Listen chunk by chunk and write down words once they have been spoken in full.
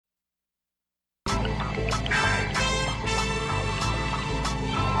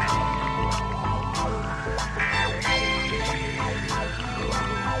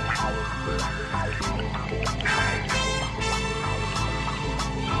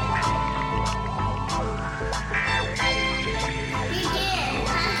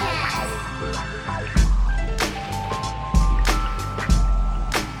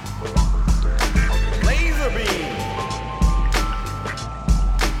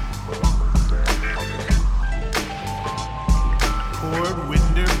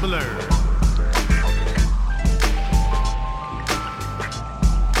Blurred.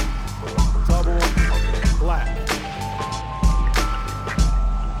 Double Black.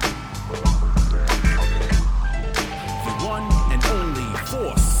 The one and only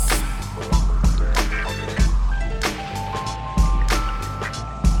force.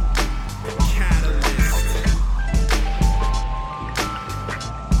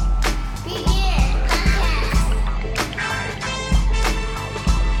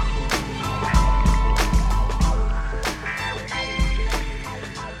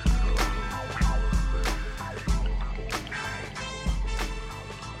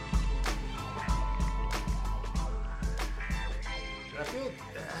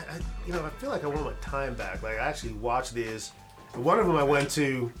 I feel like I want my time back. Like I actually watched these. One of them I went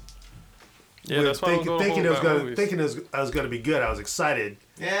to. Yeah, that's why thinking I was gonna be good. I was excited.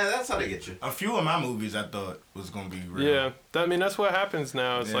 Yeah, that's how they get you. A few of my movies I thought was gonna be real. Yeah, that's what happens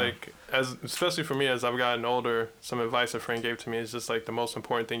now. It's like, especially for me, as I've gotten older, some advice a friend gave to me is just like the most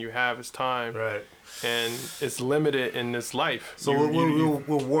important thing you have is time. Right. And it's limited in this life. So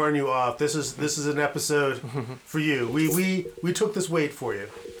we'll warn you off. This is an episode for you. We took this weight for you.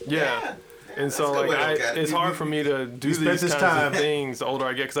 Yeah. And so like it's hard for me to do these kinds of things the older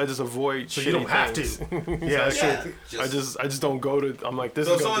I get because I just avoid shitty you don't have things. to. Yeah, I just don't go to. I'm like this.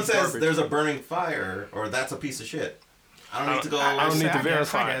 So is if someone says garbage. There's a burning fire or that's a piece of shit, I don't need to go. I don't need to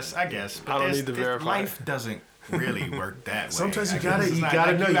verify. I guess. But I don't need to verify. Life doesn't really work that way. Sometimes you gotta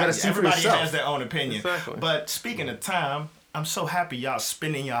know. You gotta see for yourself. Everybody has their own opinion. Exactly. But speaking of time, I'm so happy y'all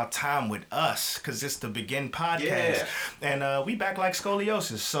spending y'all time with us because it's the B.E.G.I.N podcast. Yeah. And we back like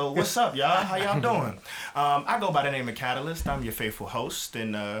scoliosis. So what's up, y'all? How y'all doing? I go by the name of Catalyst. I'm your faithful host.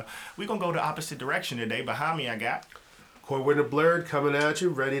 And we're going to go the opposite direction today. Behind me, I got... Court Blurred coming at you,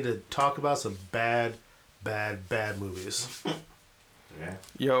 ready to talk about some bad movies. Yeah.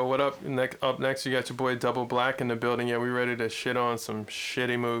 Yo, what up? Up next, you got your boy Double Black in the building. Yeah, we ready to shit on some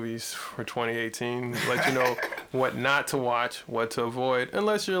shitty movies for 2018. Let you know what not to watch, what to avoid,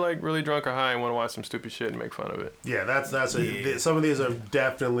 unless you're like really drunk or high and want to watch some stupid shit and make fun of it. Yeah, some of these are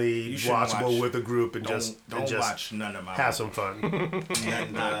definitely watchable with a group and don't watch none of my have some fun.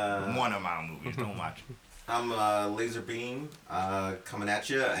 Not one of my movies. Don't watch it. I'm Laser Beam coming at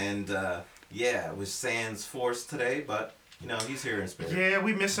you, and it was Sans Force today, but. You know, he's here in spirit. Yeah,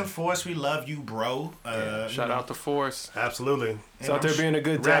 we missing Force. We love you, bro. Shout out to Force. Absolutely. He's out there being a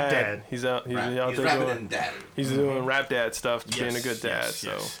good rap dad. He's out there doing daddy. He's doing rap dad stuff, being a good dad.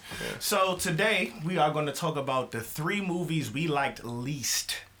 So today we are going to talk about the 3 movies we liked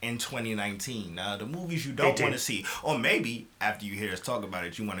least in 2019. The movies you don't want to see, or maybe after you hear us talk about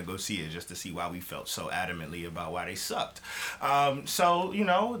it, you want to go see it just to see why we felt so adamantly about why they sucked. So you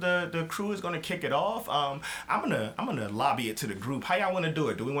know the crew is gonna kick it off. I'm gonna lobby it to the group. How y'all want to do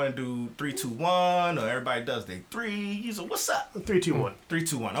it? Do we want to do 3, 2, 1, or everybody does their 3? So what's up? 3, 2, 1. 3,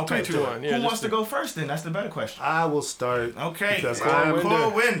 2, 1. Okay. 3, 2, 1. Yeah, who wants to go first? Then that's the better question. I will start. Okay. Because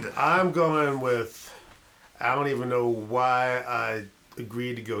Winder. I'm going with. I don't even know why I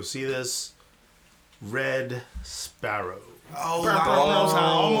agreed to go see this. Red Sparrow. Oh, I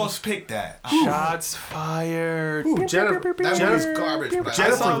almost picked that. Shots fired. Ooh, Jennifer garbage.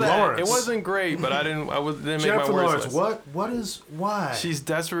 Jennifer Lawrence. It wasn't great, but I didn't make Jennifer my Lawrence. List. Why? She's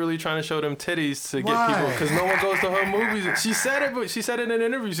desperately trying to show them titties to get people because no one goes to her movies. She said it, but she said it in an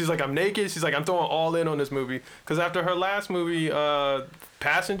interview. She's like, I'm naked. She's like, I'm throwing all in on this movie because after her last movie,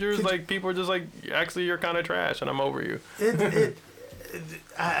 Passengers, like people are just like, actually, you're kind of trash, and I'm over you.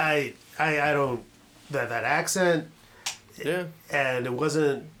 I don't that accent. Yeah, and it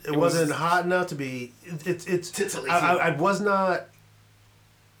wasn't hot enough to be. It's titillating. I was not.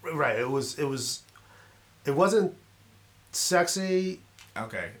 Right. It wasn't sexy.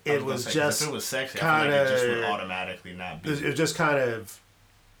 Okay. It was just if it was sexy, kinda, I feel like it just would automatically not be. It was just kind of.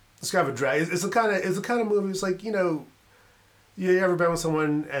 It's kind of a drag. It's the kind of movie. It's like, you know. You ever been with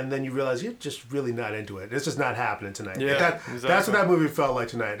someone and then you realize you're just really not into it. It's just not happening tonight. Yeah, exactly. That's what that movie felt like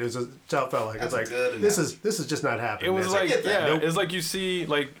tonight. Felt like it's like this is just not happening. It was like nope. It's like you see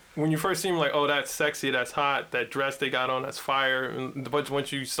like when you first see him like, oh, that's sexy, that's hot, that dress they got on, that's fire. But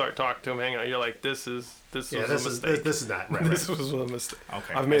once you start talking to him, hang out, you're like, this is a mistake. This is not right. This was a mistake.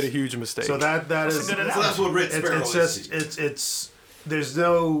 Okay, I've made a huge mistake. So that's so that's what Red Sparrow is. It's there's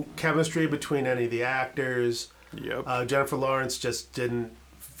no chemistry between any of the actors. Yep. Jennifer Lawrence just didn't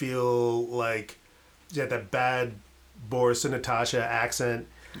feel like she had that bad Boris and Natasha accent.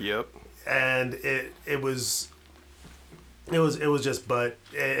 Yep. And it was just butt.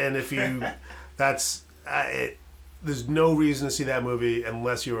 And if you there's no reason to see that movie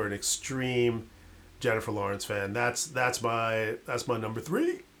unless you're an extreme Jennifer Lawrence fan. That's my number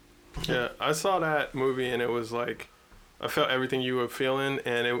 3. Yeah, I saw that movie and it was like, I felt everything you were feeling,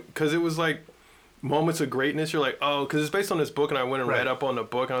 and because it was like moments of greatness. You're like, oh, because it's based on this book, and I went and read up on the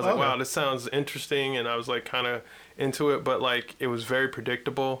book, and I was like, wow, this sounds interesting, and I was like kind of into it, but like it was very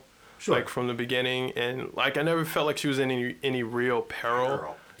predictable, like from the beginning, and like I never felt like she was in any real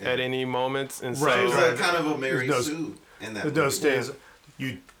peril at any moments, and so it was like, kind of a Mary Sue in that. Those days,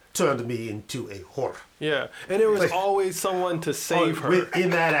 you turned me into a whore. Yeah, and there was always someone to save her. In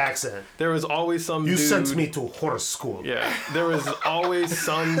that accent. There was always some dude. You sent me to horse school. Yeah, there was always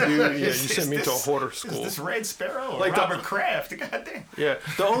some dude. Yeah, you sent me to a horse school. Is this Red Sparrow or like Robert Kraft? Goddamn. Yeah,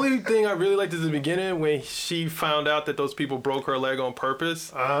 the only thing I really liked is the beginning when she found out that those people broke her leg on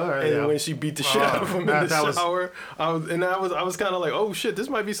purpose, and when she beat the shit out of him in the shower. I was kind of like, oh shit, this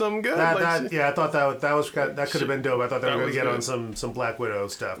might be something good. I thought that could have been dope. I thought they were gonna get on some Black Widow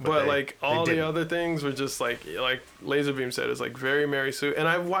stuff, but like all the other things were just like Laserbeam said, it's like very Mary Sue. And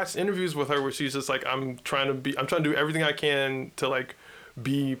I've watched interviews with her where she's just like, I'm trying to do everything I can to like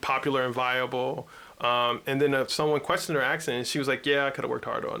be popular and viable. And then someone questioned her accent, and she was like, yeah, I could have worked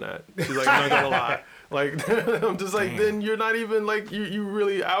harder on that. She's like, I'm not gonna lie. Like, I'm just like, then you're not even like, you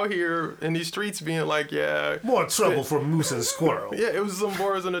really out here in these streets being like, yeah. More trouble for moose and squirrel. Yeah, it was some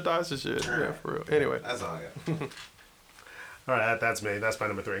Boris and Natasha shit. Yeah, for real. Anyway. That's all I got. All right, that's me. That's my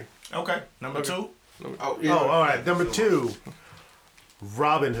number 3. Okay, number 2. All right. Number 2,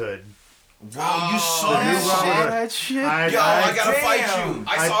 Robin Hood. Wow, you saw that shit? I gotta fight you.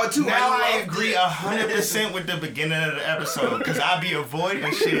 I saw it too. Now I agree 100% with the beginning of the episode, because I be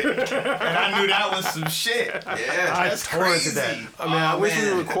avoiding shit, and I knew that was some shit. Yeah, that's crazy. I wish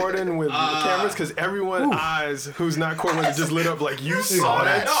we were recording with cameras, because everyone's eyes who's not coordinated just lit up like you saw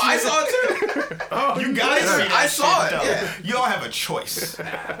that. No, I saw it too. You guys see that I saw shit, it. Yeah. You don't have a choice.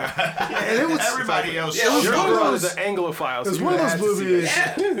 And it was everybody else. Your girl is an Anglophile. It was one of those movies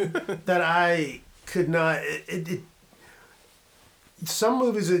that I could not. Some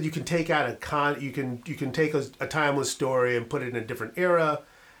movies that you can take out you can take a timeless story and put it in a different era,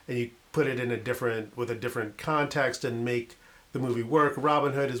 and you put it in with a different context and make the movie work.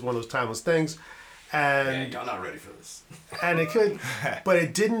 Robin Hood is one of those timeless things, and y'all not ready for this. And it could, but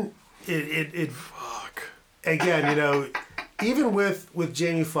it didn't. It fuck again. Even with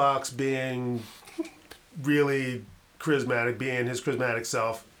Jamie Foxx being really charismatic, being his charismatic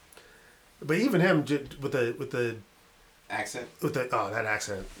self. But even him with the accent, that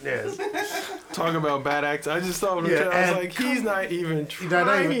accent, yeah. Talk about bad acts. I just thought, I was like, he's not even trying.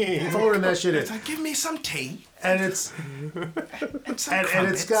 Not even throwing that shit in. It's like, give me some tea. And it's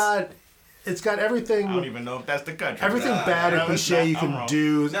it's got everything. I don't even know if that's the country. Everything bad and cliche you can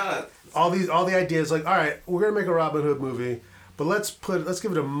do. All the ideas. Like, all right, we're gonna make a Robin Hood movie, but let's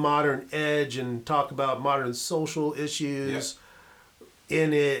give it a modern edge and talk about modern social issues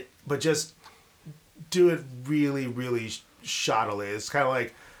in it. But just do it really, really shoddily. It's kind of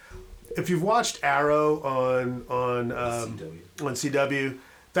like if you've watched Arrow on CW,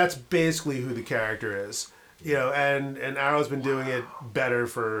 that's basically who the character is. And Arrow's been doing it better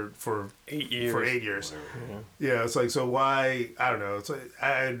for 8 years. For 8 years. Yeah, it's like, so why? I don't know. It's like,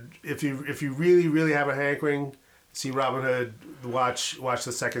 if you really, really have a hankering, see Robin Hood. Watch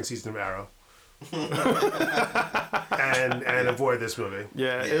the second season of Arrow. and avoid this movie.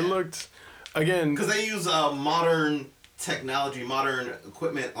 Yeah, it looked, again, because they use modern technology, modern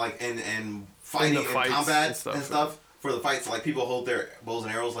equipment, like and fighting and combat and stuff for the fights. Like, people hold their bows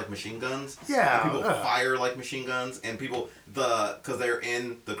and arrows like machine guns. Yeah, and people fire like machine guns, and because they're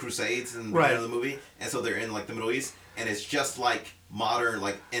in the Crusades in the beginning of the movie, and so they're in like the Middle East, and it's just like modern,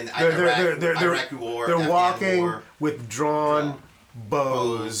 like in Iraqi war. They're walking with drawn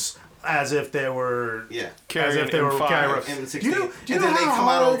bows. As if they were carrying M16. Do you know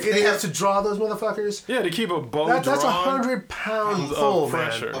how hard it is to draw those motherfuckers? Yeah, to keep a bow drawn. That's 100 pounds full, of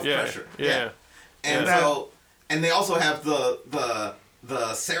pressure. Of pressure. Yeah. And they also have the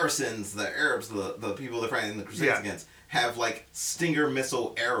Saracens, the Arabs, the people they're fighting in the Crusades against, have like Stinger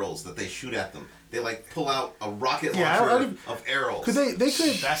missile arrows that they shoot at them. They like pull out a rocket launcher of arrows. Cause they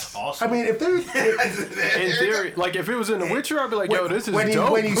could. That's awesome. I mean, if they're in theory, like if it was in The Witcher, I'd be like, "Yo, this is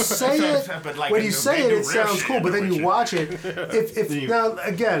dope." When you say it, it sounds cool. But then you watch it.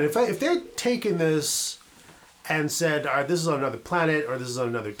 If they're taking this and said, "All right, this is on another planet, or this is on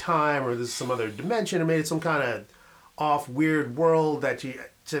another time, or this is some other dimension," and made it some kind of off weird world that you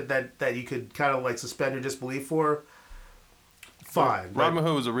could kind of like suspend your disbelief for, fine. Robin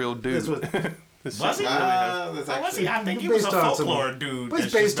Hood was a real dude. Was he? I think he was a folklore dude. But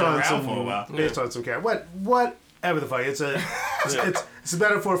it's based on some character. Whatever the fuck. It's a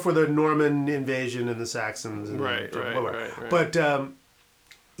metaphor for the Norman invasion and the Saxons. And right. But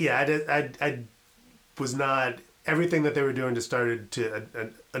I was not. Everything that they were doing just started to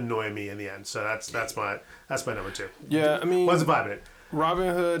annoy me in the end. So that's my number 2. Yeah, I mean, what's the vibe in it?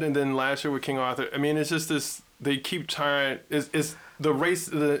 Robin Hood, and then last year with King Arthur. I mean, it's just this. They keep trying. It's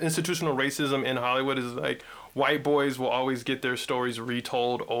the institutional racism in Hollywood is like white boys will always get their stories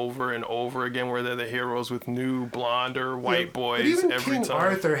retold over and over again, where they're the heroes with new blonder white boys even every King time.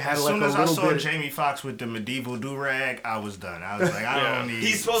 Arthur had as like soon a as I little saw bit. Jamie Foxx with the medieval do-rag, I was done. I was like, I don't need.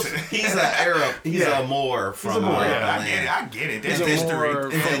 He's an Arab. He's a Moor from Moor, I get it. There's He's a history. Moor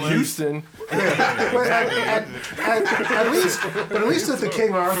from Houston. At least with the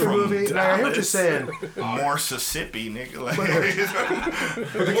King Arthur movie, like, I hear what you're saying. More Mississippi, nigga. Like,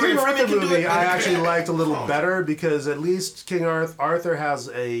 But the King Arthur movie I actually liked a little better because at least King Arthur has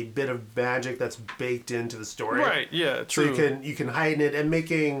a bit of magic that's baked into the story. Right, yeah, true. So you can heighten it and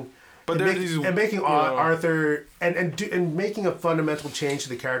making But Arthur and making a fundamental change to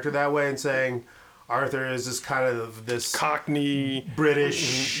the character that way and saying Arthur is this kind of this Cockney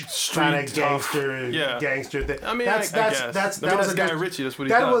British kind of gangster thing. I mean, that was Guy Ritchie. That's what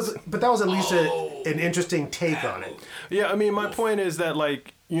he does. But that was at least an interesting take on it. Yeah, I mean, my point is that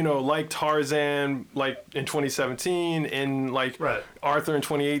like Tarzan, like in 2017, and like Arthur in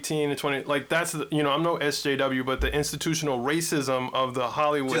 2018 and that's I'm no SJW, but the institutional racism of the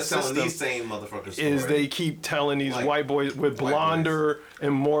Hollywood just system telling these same motherfuckers is they keep telling these white boys with blonder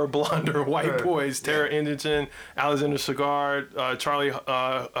and more blonder white boys, Tara Egerton, Alexander Sagard, Charlie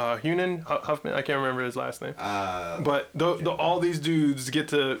Huffman, I can't remember his last name, but all these dudes get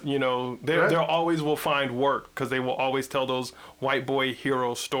to they always will find work because they will always tell those white boy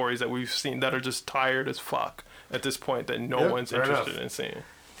hero stories that we've seen that are just tired as fuck at this point that no one's interested in seeing.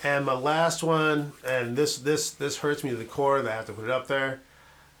 And my last one, and this hurts me to the core that I have to put it up there.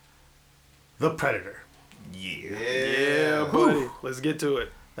 The Predator. Yeah, buddy. Let's get to it.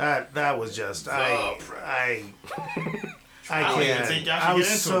 That was just I I don't even think y'all should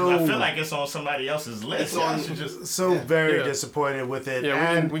get into it. I feel like it's on somebody else's list. Very disappointed with it.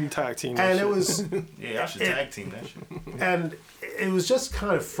 Yeah, we can tag team that and shit. It was I should tag team that shit. And it was just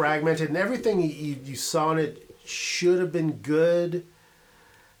kind of fragmented, and everything you saw in it should have been good.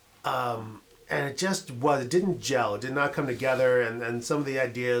 And it just was. It didn't gel. It did not come together. And some of the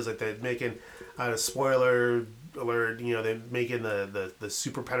ideas, like they're making, spoiler alert, they're making the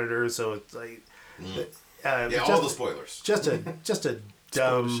super predator. So it's like, all the spoilers. Just a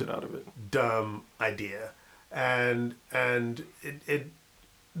dumb shit out of it. Dumb idea, and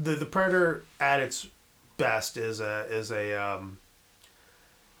the predator at its best is the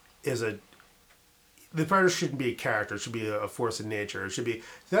predator shouldn't be a character. It should be a force in nature. It should be.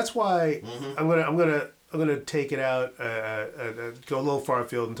 That's why I'm gonna take it out, go a little far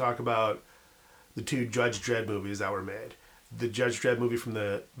afield and talk about the 2 Judge Dredd movies that were made. The Judge Dredd movie from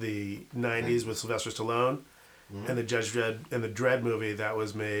the 90s with Sylvester Stallone, and the Judge Dredd and the Dredd movie that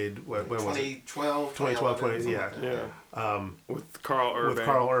was made when was it? 2012, yeah. With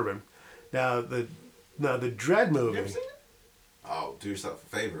Carl Urban. Now the Dredd movie. You ever seen it? Oh, do yourself a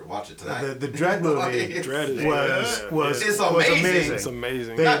favor. Watch it tonight. The Dredd movie was it's amazing. It's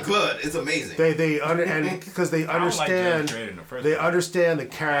amazing. Not good. It's amazing. Because they understand the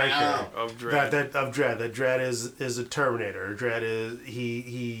character of Dredd. That Dredd is a Terminator. Dredd is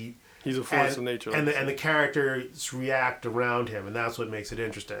he's a force of nature. And the characters react around him, and that's what makes it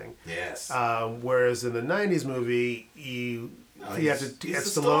interesting. Yes. Whereas in the 90s movie, you have to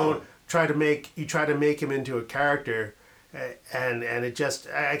Stallone try to make him into a character. And it just,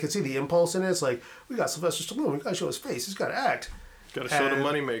 I could see the impulse in it. It's like, we got Sylvester Stallone, we got to show his face, he's got to act. Got to show the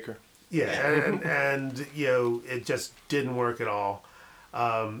moneymaker. Yeah, and it just didn't work at all.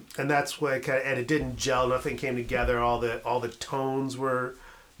 And that's what and it didn't gel, nothing came together, all the tones were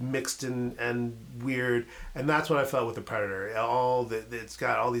mixed and weird. And that's what I felt with the Predator. It's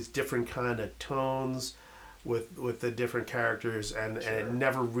got all these different kind of tones with the different characters, and it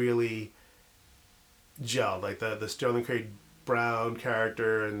never really gelled. Like the Sterling K. Brown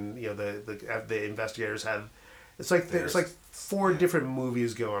character, and the investigators had it's like 4 different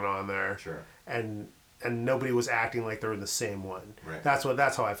movies going on there. Sure. And nobody was acting like they're in the same one. Right. That's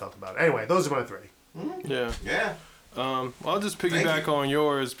how I felt about it. Anyway, those are my 3. Mm-hmm. Yeah. Yeah. I'll just piggyback on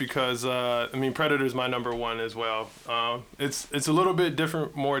yours because Predator's my number 1 as well. It's a little bit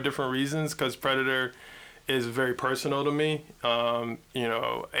different reasons, because Predator is very personal to me.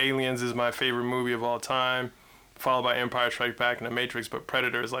 Aliens is my favorite movie of all time. followed by Empire Strikes Back and The Matrix, but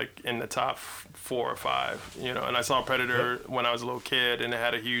Predator is like in the top 4 or 5, you know. And I saw Predator when I was a little kid, and it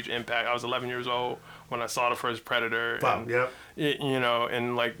had a huge impact. I was 11 years old when I saw the first Predator. Wow, and you know,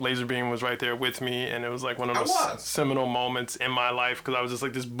 and like Laserbeam was right there with me, and it was like one of those seminal moments in my life, because I was just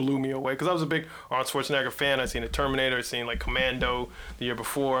like, this blew me away, because I was a big Arnold Schwarzenegger fan. I seen the Terminator, I seen like Commando the year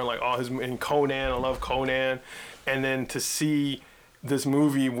before, and like all his, and Conan, I love Conan, and then to see this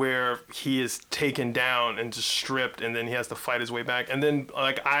movie where he is taken down and just stripped, and then he has to fight his way back. And then,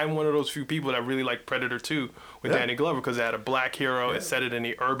 like, I'm one of those few people that really like Predator 2 with Danny Glover, because it had a black hero. It set it in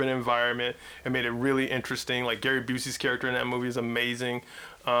the urban environment. It made it really interesting. Like, Gary Busey's character in that movie is amazing.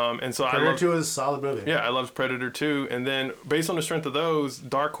 And so Predator 2 is a solid movie. Yeah, I loved Predator 2. And then, based on the strength of those,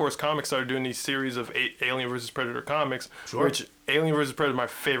 Dark Horse Comics started doing these series of Alien vs. Predator comics, which Alien vs. Predator is my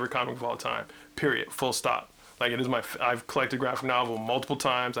favorite comic of all time. Period. Full stop. Like, it is I've collected graphic novel multiple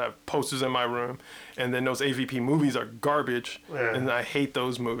times. I have posters in my room. And then those AVP movies are garbage. Yeah. And I hate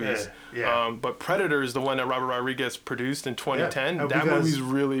those movies. But Predator is the one that Robert Rodriguez produced in 2010. Yeah. That movie's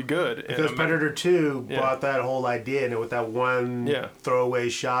really good. Because Predator 2 brought that whole idea in it with that one throwaway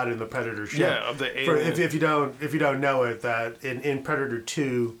shot in the Predator ship. Yeah, of the alien. If you don't know it, that in Predator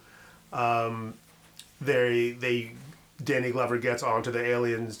 2, Danny Glover gets onto the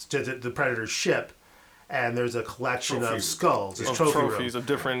aliens, to the Predator ship, and there's a collection of skulls. It's trophies of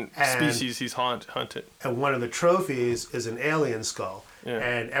different species he's hunted. And one of the trophies is an alien skull. Yeah.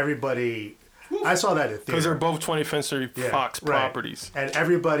 And everybody... I saw that at theater. Because they're both 20th Century Fox properties. And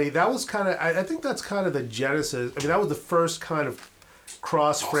everybody... That was kind of... I think that's kind of the genesis. I mean, that was the first kind of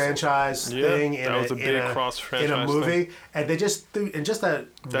cross-franchise thing in a movie. Thing. And they just threw... And just that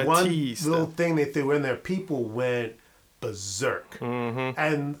one little thing they threw in there, people went berserk. Mm-hmm.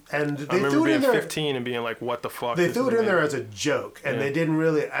 And they threw it in there. 15 and being like, what the fuck? They threw it in there as a joke, and they didn't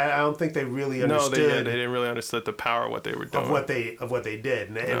really. I don't think they really understood. No, they didn't really understand the power of what they were doing. Of what they did,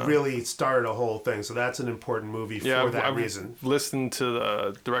 and it really started a whole thing. So that's an important movie for that reason. I've listened to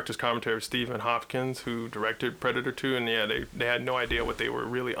the director's commentary of Stephen Hopkins, who directed Predator 2, and they had no idea what they were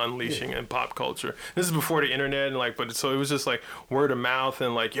really unleashing in pop culture. This is before the internet, and so it was just like word of mouth,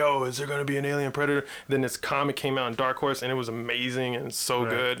 and like, yo, is there going to be an alien Predator? And then this comic came out in Dark Horse, and it was amazing and so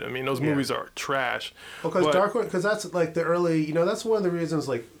good. I mean, those movies are trash. Because Dark Horse, because that's like the early, that's one of the reasons,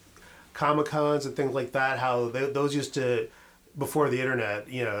 like Comic-Cons and things like that, how those used to, before the internet,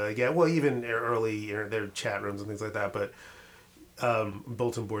 again, well, even early, their chat rooms and things like that, but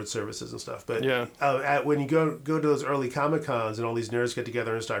bulletin board services and stuff. But when you go to those early Comic-Cons and all these nerds get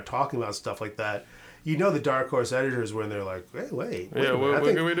together and start talking about stuff like that, the Dark Horse editors were in there like, hey, wait a minute. What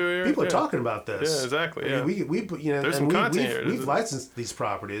can we do here? People are talking about this. Yeah, exactly. I mean, we there's some content here. We've licensed these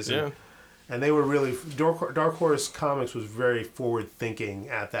properties. And they were really... Dark Horse Comics was very forward-thinking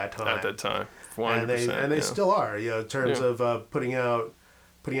at that time. 100%. And they still are, in terms of putting out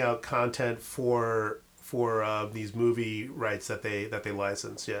content for these movie rights that they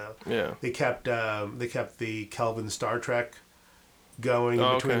license. They kept the Kelvin Star Trek going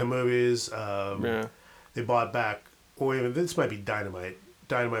between the movies. They bought back... this might be Dynamite.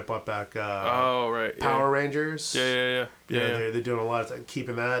 Dynamite bought back Power Rangers. Yeah. They're doing a lot of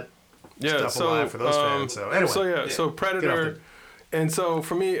keeping that stuff alive for those fans. So anyway. So Predator... And so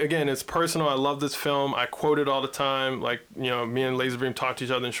for me, again, it's personal. I love this film. I quote it all the time. Like, me and Laserbeam talk to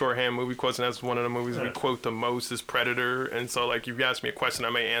each other in shorthand movie quotes, and that's one of the movies we quote the most is Predator. And so, like, if you ask me a question, I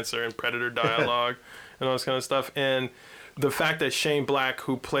may answer in Predator dialogue and all this kind of stuff. And the fact that Shane Black,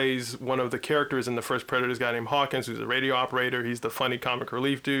 who plays one of the characters in the first Predator, is a guy named Hawkins, who's a radio operator. He's the funny comic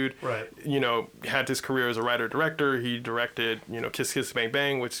relief dude. Right. Had his career as a writer-director. He directed, Kiss Kiss Bang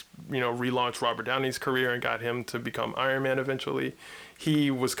Bang, which, relaunched Robert Downey's career and got him to become Iron Man eventually.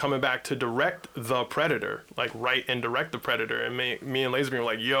 He was coming back to direct The Predator, like write and direct The Predator. And me and Laserbeam were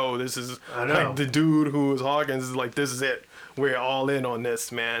like, yo, this is like the dude who was Hawkins is like, this is it. We're all in on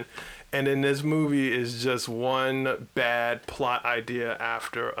this, man. And then this movie is just one bad plot idea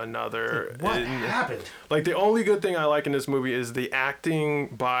after another. What happened? Like, the only good thing I like in this movie is the acting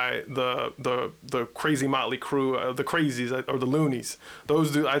by the crazy motley crew, the crazies or the loonies.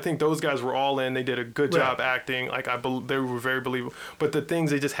 I think those guys were all in. They did a good job acting. Like, they were very believable. But the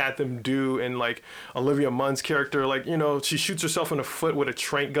things they just had them do, and like Olivia Munn's character, like, she shoots herself in the foot with a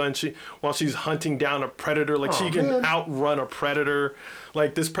tranq gun while she's hunting down a predator. Like, she can outrun a predator.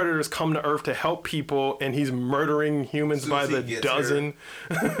 Like, this predator's come to Earth to help people, and he's murdering humans by the dozen,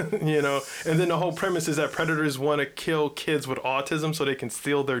 And then the whole premise is that predators want to kill kids with autism so they can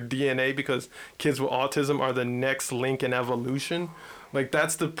steal their DNA, because kids with autism are the next link in evolution. Like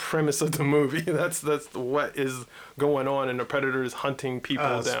that's the premise of the movie. That's what is going on, and the predator is hunting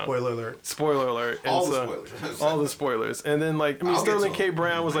people down. Spoiler alert. Spoiler alert. And All the spoilers. All the spoilers. And then like I'll Sterling get K. to it.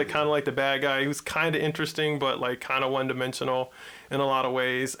 Brown was like kind of like the bad guy. He was kind of interesting, but like kind of one dimensional in a lot of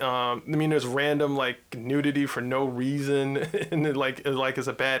ways. I mean, there's random like nudity for no reason, and it, like it's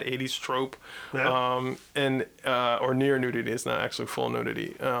a bad '80s trope, Yeah. or near nudity. It's not actually full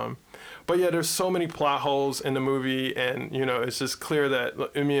nudity. But yeah, there's so many plot holes in the movie, and you know, it's just clear that,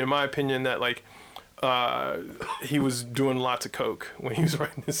 I mean, in my opinion, that like he was doing lots of coke when he was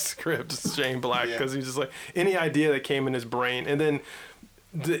writing this script, Shane Black, because he's just like any idea that came in his brain, and then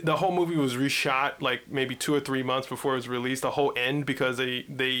the whole movie was reshot like maybe 2 or 3 months before it was released. The whole end, because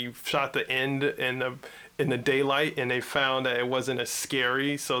they shot the end in the daylight, and they found that it wasn't as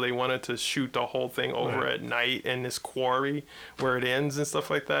scary, so they wanted to shoot the whole thing over at night in this quarry where it ends and stuff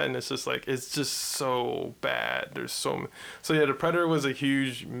like that. And it's just like, it's just so bad. There's so yeah, The Predator was a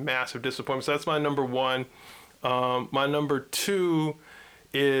huge, massive disappointment. So that's my number one. My number two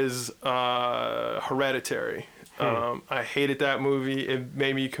is Hereditary. I hated that movie. It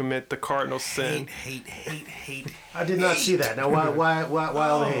made me commit the cardinal sin. Hate. I did not see that. Now, why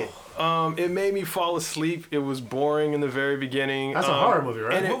all the hate? It made me fall asleep. It was boring in the very beginning. That's a horror movie,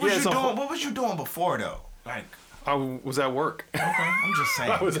 right? What was you doing before though? Like, I was at work. Okay, I'm just saying.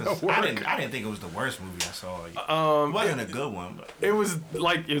 I was at work. I didn't think it was the worst movie I saw. It wasn't a good one, but it was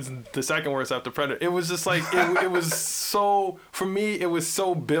like, it was the second worst after Predator. It was just like it was so, for me, it was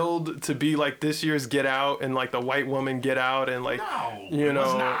so billed to be like this year's Get Out and like the white woman Get Out, and like, no, you know, it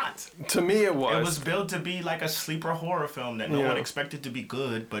was not. To me, it was. It was billed to be like a sleeper horror film that no one expected to be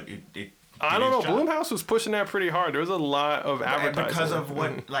good, but it I don't know. Blumhouse was pushing that pretty hard. There was a lot of advertising because of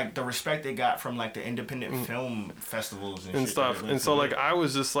what, like, the respect they got from like the independent film festivals and shit stuff. And so like I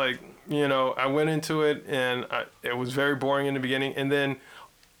was just like, you know, I went into it and it was very boring in the beginning. And then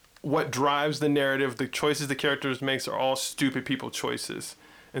what drives the narrative, the choices the characters makes are all stupid people choices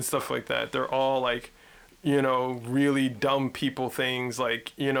and stuff like that. They're all like, you know, really dumb people things.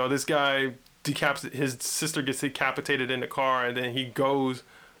 Like, you know, this guy his sister gets decapitated in the car, and then he goes.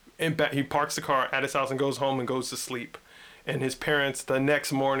 He parks the car at his house and goes home and goes to sleep. And his parents the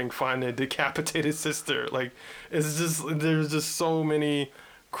next morning find a decapitated sister. Like, it's just, there's just so many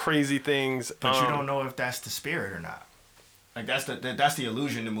crazy things. But you don't know if that's the spirit or not. Like, that's the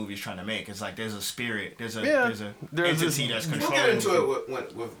illusion the movie's trying to make. It's like there's a spirit, there's a entity that's controlling. We'll get into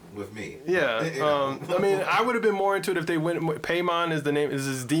it with me. Yeah. I mean, I would have been more into it if they went. Paimon is the name. Is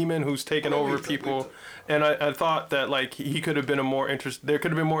this demon who's taken over people, and I thought that like he could have been there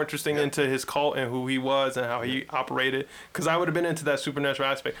could have been more interesting into his cult and who he was and how he operated, because I would have been into that supernatural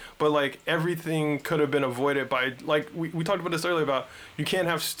aspect. But like everything could have been avoided by, like we talked about this earlier about, you can't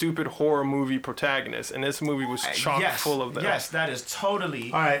have stupid horror movie protagonists, and this movie was chock full of them. Yes, that is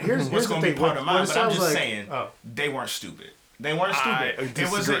totally. All right, here's what's the going to thing. be part of mine. But I'm just saying, Oh. they weren't stupid. They weren't stupid.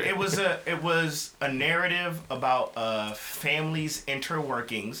 It was a narrative about a family's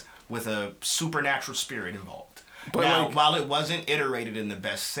interworkings with a supernatural spirit involved. But now, while it wasn't iterated in the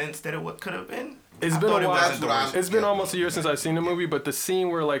best sense that it could have been, it's been a while. It's been almost a year since I've seen the movie, but the scene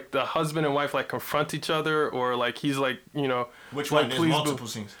where like the husband and wife like confront each other, or like he's like, you know, which like, one? There's multiple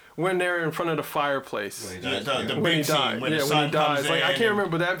scenes. When they're in front of the fireplace. The big scene when the sun when he dies. comes Like, in. I can't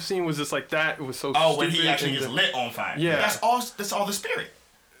remember, but that scene was just like that. It was so stupid. Oh, when he actually gets lit on fire. Yeah. That's all the spirit.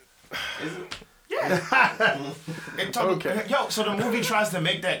 Is it? Yeah. Okay. So the movie tries to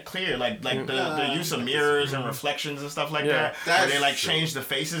make that clear, like the use of mirrors and reflections and stuff like that. Where they like change the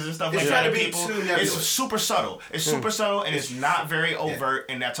faces and stuff like that. It's trying to be too nebulous. It's super subtle. It's super subtle, and it's not very overt,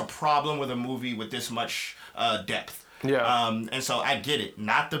 and that's a problem with a movie with this much depth. Yeah. And so I get it.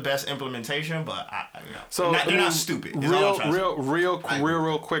 Not the best implementation, but they're not stupid.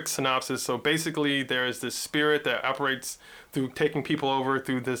 Real quick synopsis. So basically, there is this spirit that operates through taking people over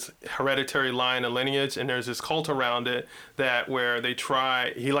through this hereditary line of lineage, and there's this cult around it where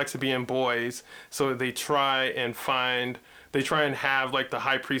he likes to be in boys, so they try and have like the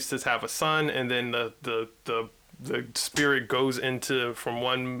high priestess have a son, and then the spirit goes from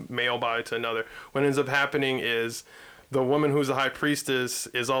one male body to another. What ends up happening is the woman who's the high priestess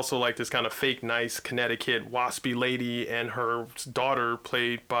is also like this kind of fake nice Connecticut waspy lady, and her daughter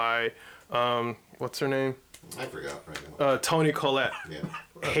played by what's her name? I forgot right now. Toni Collette. Yeah.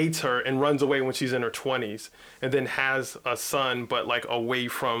 hates her and runs away when she's in her 20s, and then has a son, but like away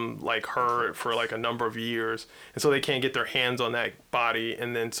from like her for like a number of years, and so they can't get their hands on that body.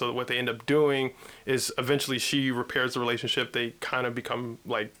 And then so what they end up doing is eventually she repairs the relationship. They kind of become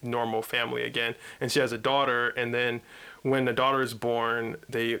like normal family again, and she has a daughter. And then when the daughter is born,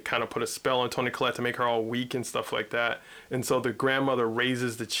 they kind of put a spell on Toni Collette to make her all weak and stuff like that. And so the grandmother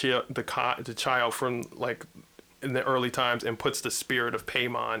raises the child from like in the early times and puts the spirit of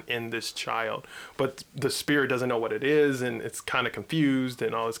Paimon in this child, but the spirit doesn't know what it is, and it's kind of confused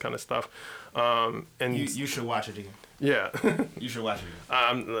and all this kind of stuff. And you should watch it again. Yeah, you should watch it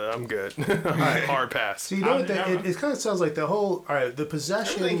again. I'm good. Hard pass. So you know what? It kind of sounds like the whole the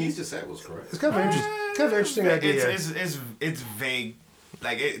possession. Everything he just said was correct. It's kind of interesting idea. It's vague.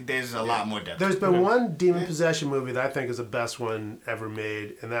 Like there's a lot more depth. There's been one demon possession movie that I think is the best one ever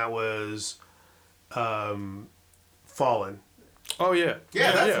made, and that was Fallen. Oh yeah,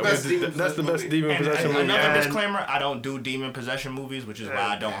 that's the best demon possession movie. Another disclaimer: I don't do demon possession movies, which is why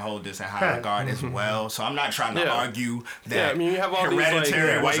I don't hold this in high regard as well. So I'm not trying to argue that. Yeah, I mean you have all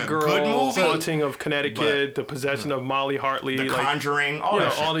Hereditary these like white girls, Haunting of Connecticut, The Possession of Molly Hartley, The Conjuring,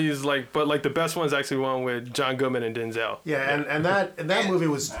 all these like, but like the best one's actually one with John Goodman and Denzel. Yeah, and that movie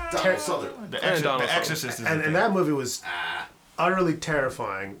was The Exorcist, and that movie was utterly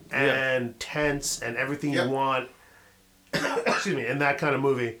terrifying and tense and everything you want. Excuse me, in that kind of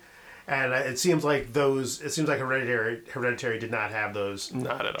movie, and it seems like Hereditary did not have those.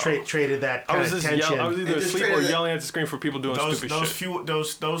 Not at all. Traded that kind of tension. I was either asleep or yelling at the screen for people doing stupid shit.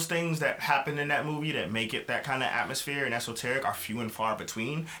 Those things that happen in that movie that make it that kind of atmosphere and esoteric are few and far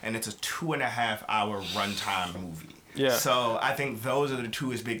between, and it's a 2.5 hour runtime movie. Yeah. So I think those are the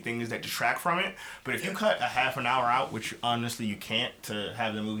two big things that detract from it. But if you cut a half an hour out, which honestly you can't, to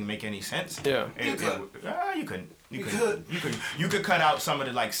have the movie make any sense. Yeah. You couldn't. You could cut out some of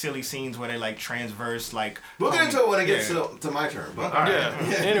the like silly scenes where they like transverse like. We'll get into it when it gets to my turn. But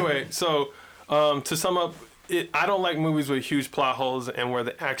Anyway, so to sum up, I don't like movies with huge plot holes and where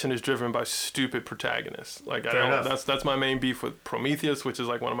the action is driven by stupid protagonists. Like that's my main beef with Prometheus, which is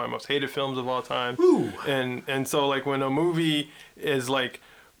like one of my most hated films of all time. Ooh. And so like when a movie is like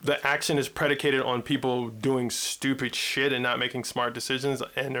the action is predicated on people doing stupid shit and not making smart decisions,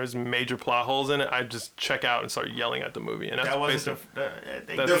 and there's major plot holes in it, I just check out and start yelling at the movie. And that's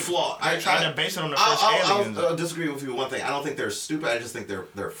they're flawed. I tried to base it on the first Aliens. I'll disagree with you with one thing. I don't think they're stupid. I just think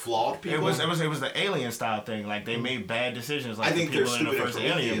they're flawed people. It was the Alien style thing. Like they made bad decisions. Like I think the people they're in the stupid first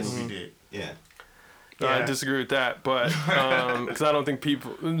Alien movie did. Yeah. I disagree with that, but because I don't think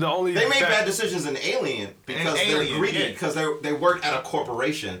people they made bad decisions in Alien because they're greedy because they work at a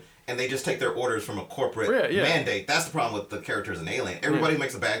corporation. And they just take their orders from a corporate mandate. That's the problem with the characters in Alien. Everybody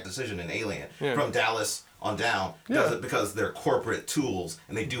makes a bad decision in Alien. From Dallas on down, does it because they're corporate tools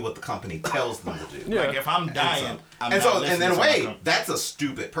and they do what the company tells them to do. Like if I'm dying, and in a way, that's a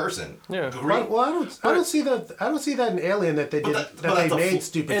stupid person. Yeah. Well, I don't see that. I don't see that in Alien that they did they made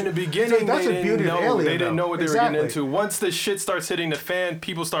stupid. In the beginning, that's they the beauty of Alien. They didn't know what they were getting into. Once the shit starts hitting the fan,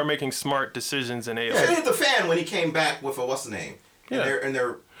 people start making smart decisions in Alien. It hit the fan when he came back with a what's the name? And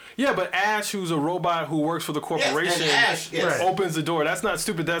they're yeah, but Ash, who's a robot who works for the corporation, opens the door. That's not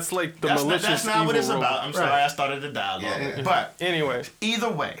stupid. That's like the malicious That's not what it's about. I'm sorry, I started the dialogue. Yeah. But anyway, either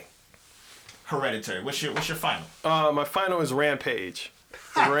way, Hereditary. What's your final? My final is Rampage.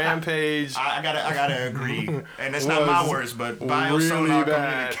 Rampage. I gotta agree, and it's not my words, but biosonar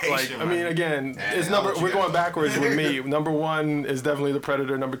communication. Like, I mean, again, we're going backwards with me. Number 1 is definitely The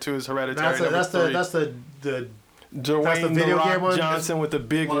Predator. Number 2 is Hereditary. That's the Dwayne The Rock Johnson with the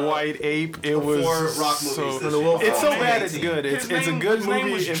big white ape. It was Rock so. It's so bad. It's good. It's a good movie. His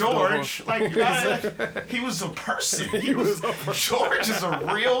name was George. Like he was a person. George is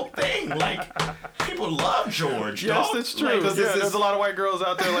a real thing. Like people love George. Yes, that's true. Like, there's a lot of white girls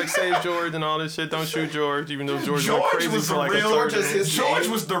out there like save George and all this shit. Don't shoot George, even though George went crazy for like a third. George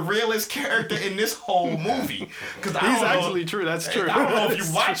was the realest character in this whole movie. He's actually true. That's true. I don't know if you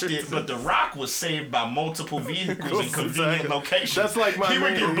watched it, but The Rock was saved by multiple vehicles in convenient locations. That's like he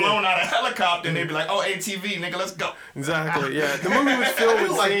would get blown out of a helicopter and they'd be like, "Oh, ATV, nigga, let's go." Exactly. Yeah, the movie was filled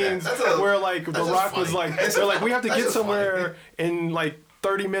with scenes where like The Rock was like, they're like, we have to get somewhere in like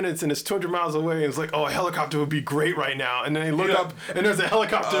 30 minutes and it's 200 miles away and it's like, oh, a helicopter would be great right now, and then they look up and there's a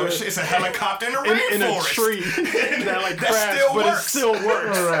helicopter. Oh, it's a helicopter in a rainforest. In a tree that like crashed, but it still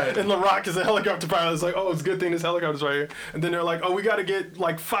works. Right. And The Rock is a helicopter pilot. It's like, oh, it's a good thing this helicopter's right here. And then they're like, oh, we got to get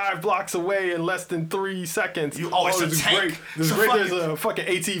like 5 blocks away in less than 3 seconds. It's a tank. Great. This is great. There's a fucking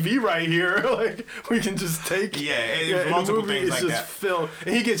ATV right here. Like we can just take. And the movie is just filled.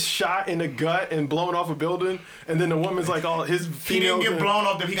 And he gets shot in the gut and blown off a building. And then the woman's like, oh, his he didn't get blown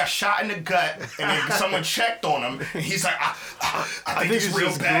thrown off. He got shot in the gut, and then someone checked on him. And he's like, I think it's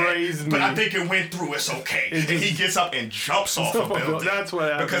real bad, but I think it went through. It's okay. And he gets up and jumps off a building. That's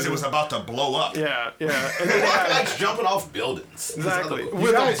what happened. Because it was about to blow up. Yeah. And then like jumping off buildings. Exactly.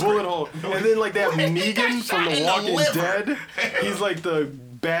 With a bullet hole. And then like they have Negan from The Walking Dead. He's like the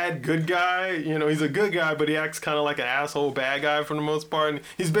bad good guy. You know, he's a good guy, but he acts kind of like an asshole bad guy for the most part. And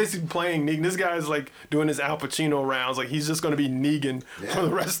he's basically playing Negan. This guy's like doing his Al Pacino rounds. Like he's just going to be Negan for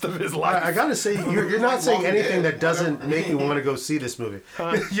the rest of his life. I gotta say, you're not saying anything that doesn't make me want to go see this movie.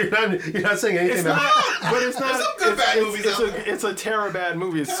 You're not saying anything but it's not. There's some good bad movies out there. It's a terror bad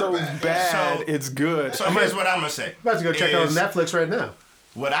movie. It's so bad, it's good. So here's what I'm gonna say. I'm about to go check out Netflix right now.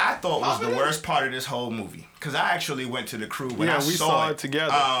 What I thought was the worst part of this whole movie, because I actually went to the crew when I saw it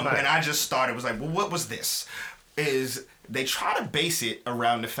together. And I just started, was like, well, what was this? Is they try to base it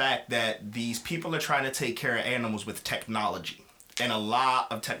around the fact that these people are trying to take care of animals with technology. And a lot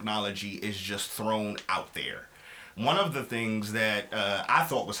of technology is just thrown out there. One of the things that I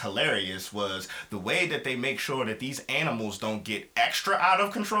thought was hilarious was the way that they make sure that these animals don't get extra out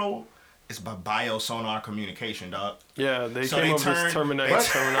of control. It's by biosonar communication, dog. Yeah, they came up with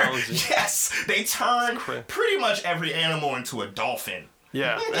terminology. Yes, they turn pretty much every animal into a dolphin.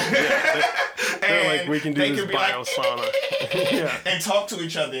 Yeah. They're like, we can do this biosonar. And talk to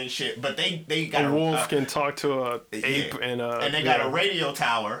each other and shit. But they got a wolf can talk to a ape and they got a radio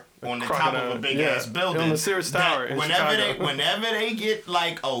tower on the top of a big ass building. On the Sears Tower in Chicago. Whenever they get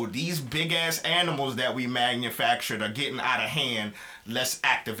like, oh, these big ass animals that we manufactured are getting out of hand, let's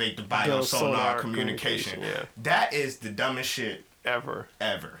activate the biosonar communication. Yeah. That is the dumbest shit ever.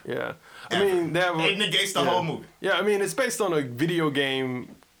 Yeah. I mean, it negates the whole movie. Yeah, I mean, it's based on a video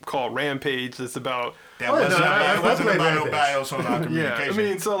game called Rampage that's about... That wasn't about no biosonar communication. Yeah, I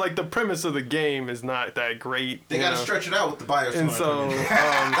mean, so like the premise of the game is not that great. They got to stretch it out with the biosonar. And so,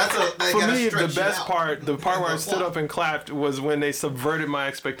 for me, the best part, the part where I stood up and clapped was when they subverted my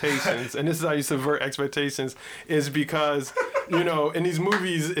expectations. And this is how you subvert expectations, is because, you know, in these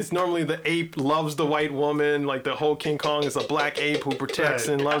movies, it's normally the ape loves the white woman, like the whole King Kong is a black ape who protects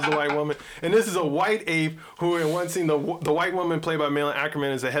and loves the white woman. And this is a white ape who, in one scene, the white woman played by Malin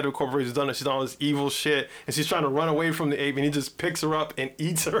Ackerman is the head of the corporation. She's done it. She's done all this evil shit. And she's trying to run away from the ape, and he just picks her up and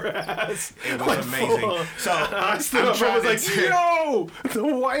eats her ass. It was amazing. So I stood up and was like, yo, the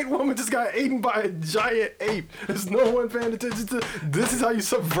white woman just got eaten by a giant ape. There's no one paying attention to this. Is how you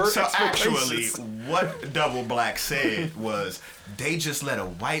subvert expectations. Actually, what Double Black said was, they just let a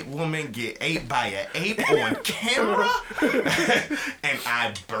white woman get ate by an ape on camera? And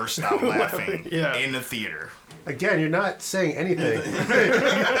I burst out laughing in the theater. Again, you're not saying anything.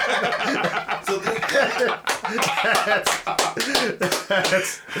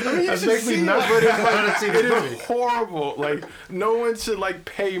 That makes me not ready to see the movie. It is horrible. Like, no one should like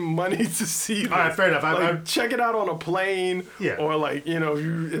pay money to see this. All right, fair enough. Like, check it out on a plane, or like, you know,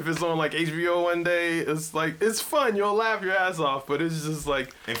 if it's on like HBO one day, it's like, it's fun. You'll laugh your ass off, but it's just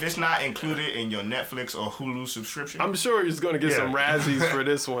like, if it's not included in your Netflix or Hulu subscription, I'm sure you're just gonna get some Razzies for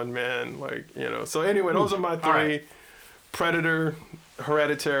this one, man. Like, you know. So anyway, those are my three: Predator,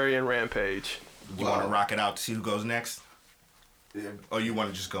 Hereditary, and Rampage. You want to rock it out to see who goes next? Yeah. Or you want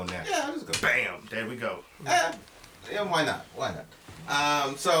to just go next? Yeah, I'll just go. Bam! There we go. Yeah, why not?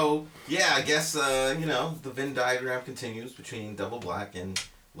 So, yeah, I guess, you know, the Venn diagram continues between Double Black and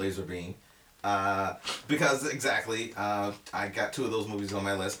Laser Beam. Because, exactly, I got two of those movies on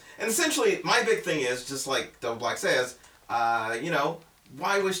my list. And essentially, my big thing is, just like Double Black says, you know,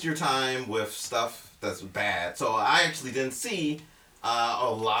 why waste your time with stuff that's bad? So I actually didn't see a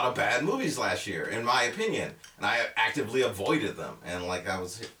lot of bad movies last year, in my opinion, and I actively avoided them. And like I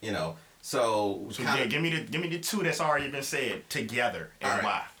was, you know, so give me the two that's already been said together and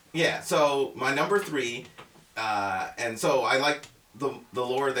why. Yeah. So my number 3, and so I like the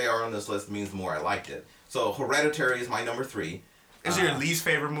lower they are on this list means the more I liked it. So Hereditary is my number 3. Is it your least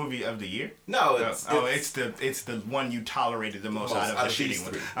favorite movie of the year? No, it's the one you tolerated the most out of the shitty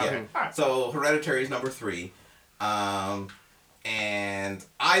one. Okay. Yeah. So Hereditary is number 3. And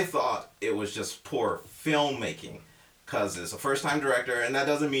I thought it was just poor filmmaking because it's a first-time director, and that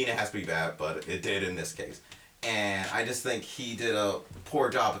doesn't mean it has to be bad, but it did in this case. And I just think he did a poor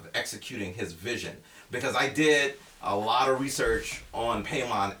job of executing his vision, because I did a lot of research on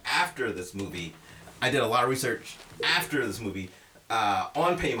Paimon after this movie. On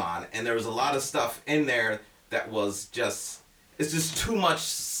Paimon, and there was a lot of stuff in there that was just, it's just too much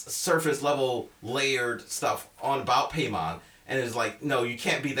surface level layered stuff about Paimon. And it's like, no, you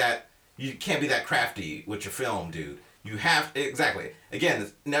can't be that crafty with your film, dude. You have, exactly.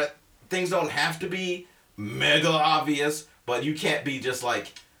 Again, things don't have to be mega obvious, but you can't be just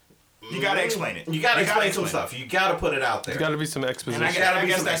like. You gotta explain it. You gotta explain some stuff. You gotta put it out there. There's gotta be some exposition. And I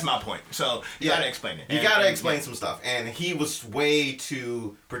guess that's my point. So you gotta explain it. You gotta explain some stuff. And he was way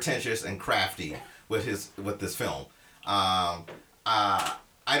too pretentious and crafty with this film. I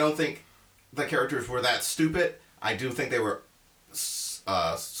don't think the characters were that stupid. I do think they were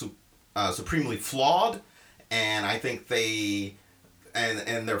supremely flawed, and I think they're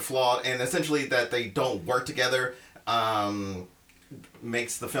flawed, and essentially that they don't work together.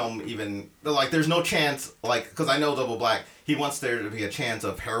 Makes the film even like there's no chance because I know Double Black, he wants there to be a chance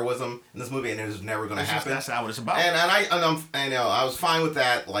of heroism in this movie, and it is never going to happen. That's not what it's about. And I know I was fine with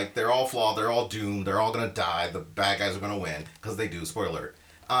that. Like they're all flawed, they're all doomed, they're all going to die. The bad guys are going to win because they do. Spoiler alert.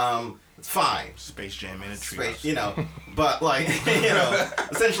 It's fine. Space Jam in a treehouse. But like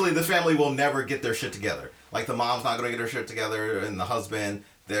essentially the family will never get their shit together. Like the mom's not going to get her shit together, and the husband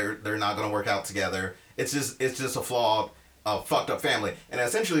they're not going to work out together. It's just a flawed. A fucked up family, and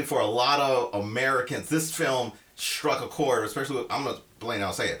essentially for a lot of Americans, this film struck a chord, especially I'm gonna plain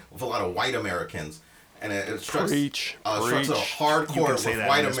out say it with a lot of white Americans, and it strikes a hard chord with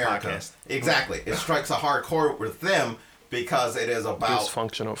white Americans. Exactly, it strikes a hard chord with them because it is about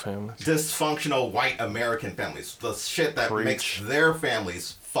dysfunctional families, dysfunctional white American families, the shit that makes their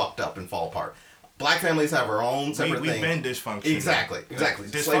families fucked up and fall apart. Black families have our own separate thing. We've been dysfunctional. Exactly.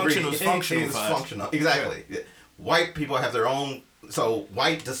 Dysfunctional is functional. Dysfunctional. Exactly. Yeah. White people have their own, so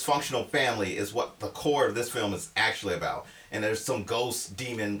white dysfunctional family is what the core of this film is actually about. And there's some ghost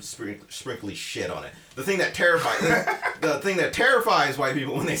demon sprinkly shit on it. The thing that terrifies white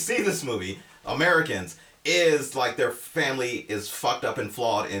people when they see this movie, Americans, is like their family is fucked up and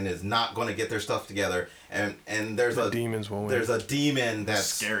flawed and is not going to get their stuff together. And there's demons won't win. There's a demon that's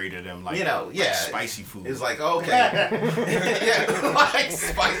scary to them, like like spicy food. It's like okay, like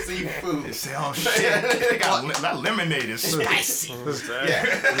spicy food. They say, oh shit, they got that lemonade is spicy.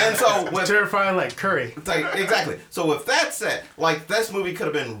 And so with terrifying like curry. Exactly. So with that said, like this movie could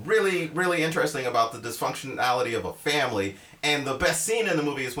have been really, really interesting about the dysfunctionality of a family, and the best scene in the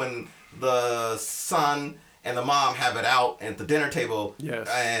movie is when the son and the mom have it out at the dinner table,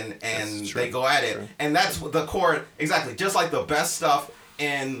 and they go at it, and that's the core. Exactly, just like the best stuff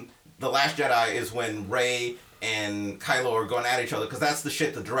in The Last Jedi is when Rey and Kylo are going at each other, because that's the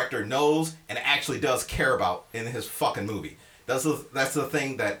shit the director knows and actually does care about in his fucking movie. That's the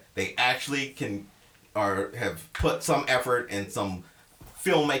thing that they actually can or have put some effort and some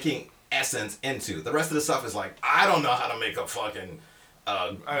filmmaking essence into. The rest of the stuff is like, I don't know how to make a fucking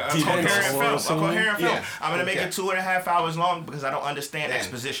a coherent film. Yeah. I'm gonna make it 2.5 hours long because I don't understand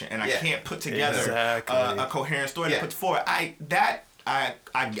exposition and I can't put together a coherent story to put forward. I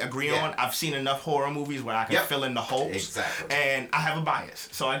agree on. I've seen enough horror movies where I can fill in the holes, and I have a bias,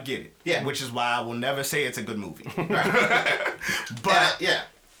 so I get it. Yeah, which is why I will never say it's a good movie. But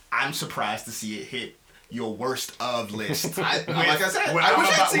I'm surprised to see it hit your worst of list. Like I said, what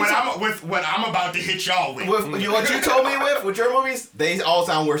I'm about to hit y'all with. What you told me with your movies, they all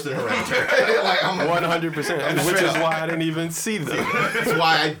sound worse than Hereditary. 100%, which is why I didn't even see them. That's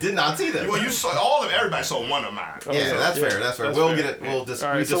why I did not see them. Well, you saw everybody saw one of mine. Yeah, that's fair. That's fair. We'll get it. We'll just.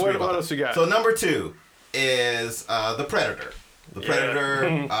 All right. So what else you got? So number 2 is The Predator. The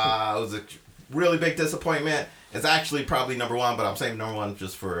Predator was a really big disappointment. It's actually probably number 1, but I'm saying number 1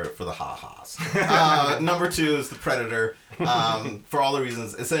 just for the ha-has. Number 2 is The Predator, for all the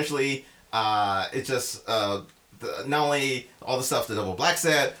reasons. Essentially, it just, not only all the stuff that Double Black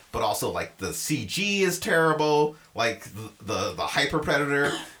said, but also, like, the CG is terrible. Like, the Hyper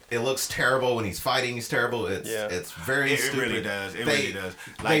Predator, it looks terrible when he's fighting. He's terrible. It's very stupid. It really does. It really does.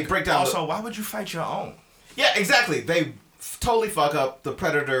 Like, they break down also, why would you fight your own? Yeah, exactly. They totally fuck up the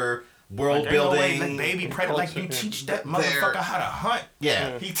Predator world building, like baby predator, like you teach that motherfucker how to hunt.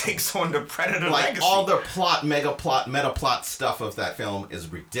 Yeah, he takes on the predator legacy. All the plot, mega plot, meta plot stuff of that film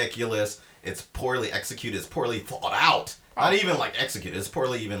is ridiculous. It's poorly executed. It's poorly thought out. Not even like executed. It's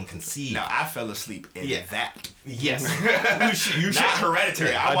poorly even conceived. No, I fell asleep in that. Yes, you should. Not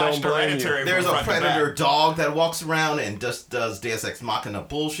Hereditary. I watched Hereditary. There's a predator dog that walks around and just does Deus Ex Machina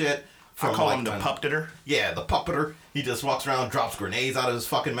bullshit. I call him the puppeter. Yeah, the puppeter. He just walks around, drops grenades out of his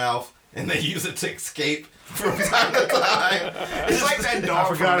fucking mouth. And they use it to escape from time to time. It's like that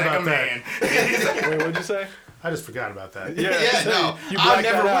dog from Mega Man. Wait, what'd you say? I just forgot about that. No, I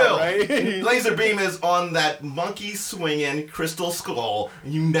never will. Right? Laser beam is on that monkey swinging crystal skull.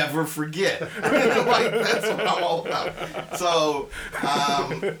 You never forget. Like that's what I'm all about. So,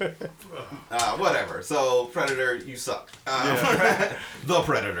 whatever. So, Predator, you suck. The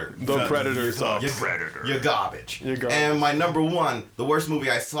Predator. The Predator sucks. You're Predator. You're garbage. And my number 1, the worst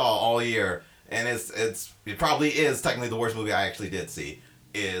movie I saw all year, and it probably is technically the worst movie I actually did see,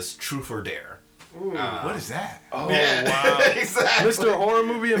 is Truth or Dare. What is that? Oh, Yeah. wow. Exactly. Mr. Horror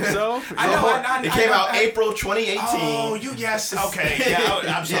Movie himself? It came out April 2018. Oh, yes. Okay.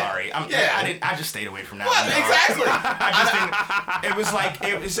 Yeah, I'm sorry. I just stayed away from that. What? Exactly. I just didn't. It was like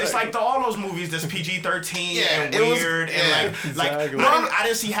it's like all those movies that's PG-13 and weird I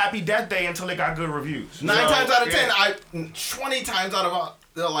didn't see Happy Death Day until it got good reviews. 9 times out of 10, 20 times out of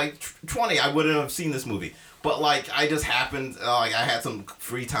 20, I wouldn't have seen this movie. But I just happened, I had some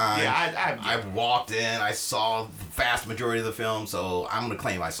free time. Yeah, I walked in, I saw the vast majority of the film, so I'm gonna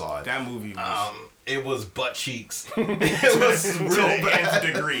claim I saw it. That movie was it was butt cheeks. It was real bad.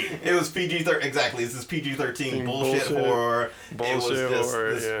 Degree. It was PG-13. Exactly, this is PG-13 bullshit horror. It was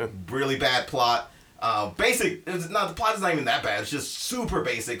this really bad plot. Basic. The plot is not even that bad. It's just super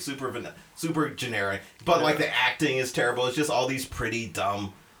basic, super generic. But the acting is terrible. It's just all these pretty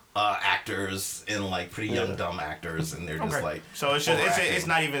dumb actors and pretty young dumb actors, and they're just so it's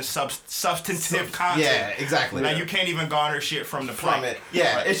not even substantive content. Yeah, exactly. Now you can't even garner shit from the plot. From it.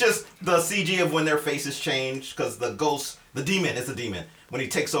 Yeah, right. It's just the CG of when their faces change, because the demon is a demon. When he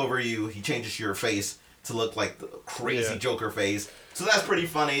takes over you, he changes your face to look like the crazy Joker face. So that's pretty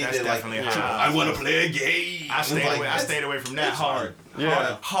funny. That's definitely hard. I want to play a game. I stayed away from that hard.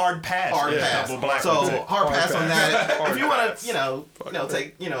 Yeah. Hard pass. Hard pass. Hard pass on that. If you want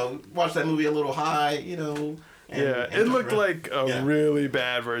to, watch that movie a little high, it looked like a really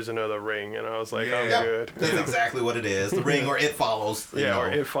bad version of The Ring, and I was like, I'm good. That's exactly what it is. The Ring or It Follows. Or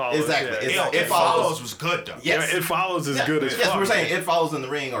It Follows. Exactly. Yeah. It Follows was good, though. Yes. It Follows is good as fuck. Yes, we're saying It Follows in The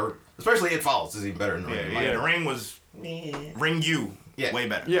Ring, or especially It Follows is even better than The Ring. The Ring was Ring You. Yeah. Way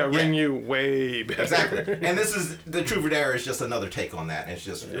better. Yeah, Ring You way better. Exactly. And this is the Truth or Dare is just another take on that. It's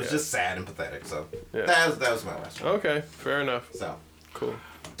just sad and pathetic. So that was my last one. Okay, fair enough. So cool.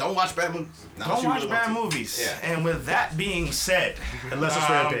 Don't watch bad movies. Don't watch bad movies. Yeah. And with that being said, unless it's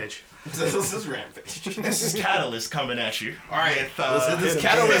Rampage. This is Rampage. This is Catalyst coming at you. All right. This is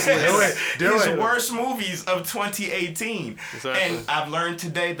Catalyst list. His worst movies of 2018. Exactly. And I've learned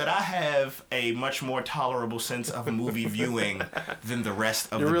today that I have a much more tolerable sense of movie viewing than the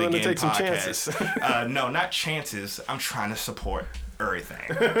rest of the B.E.G.I.N podcast. Some chances. No, not chances. I'm trying to support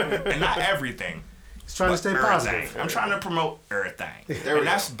everything. And not everything. He's trying to stay positive. I'm trying to promote everything. And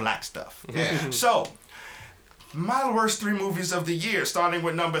that's black stuff. Yeah. So, my worst 3 movies of the year, starting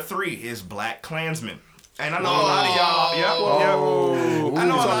with number 3, is Black Klansman. And I know a lot of y'all. I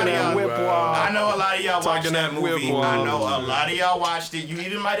know a lot of y'all. I know a lot of y'all watched that movie. I know a lot of y'all watched it. You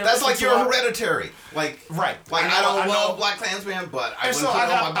even might have. That's like your Hereditary. Right. I don't love Black Klansman, but I wouldn't put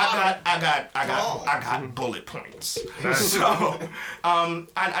it on my bottom. I got bullet points. So,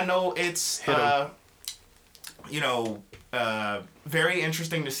 I know it's very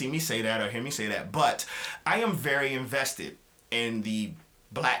interesting to see me say that or hear me say that, but I am very invested in the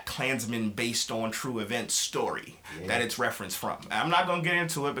Black Klansman based on true events story that it's referenced from. I'm not going to get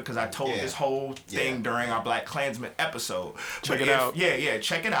into it because I told this whole thing during our Black Klansman episode. Check it out. Yeah,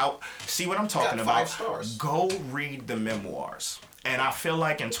 check it out. See what I'm talking about. 5 stars. Go read the memoirs. And I feel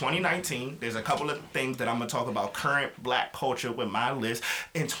like in 2019, there's a couple of things that I'm going to talk about current black culture with my list.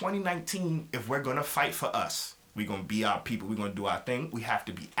 In 2019, if we're going to fight for us, we're going to be our people, we're going to do our thing, we have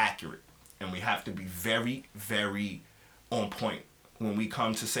to be accurate. And we have to be very, very on point when we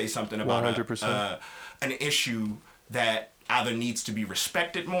come to say something about an issue that either needs to be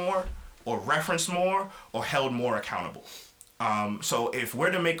respected more or referenced more or held more accountable. So if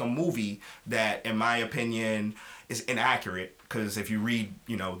we're to make a movie that, in my opinion, is inaccurate, because if you read,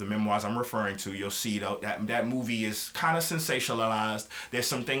 the memoirs I'm referring to, you'll see that movie is kind of sensationalized. There's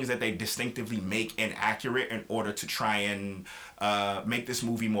some things that they distinctively make inaccurate in order to try and make this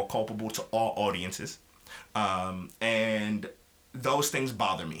movie more culpable to all audiences. And those things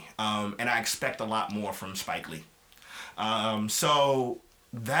bother me. And I expect a lot more from Spike Lee. So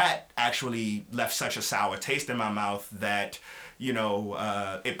that actually left such a sour taste in my mouth that,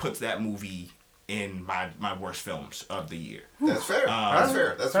 it puts that movie in my worst films of the year. That's fair. That's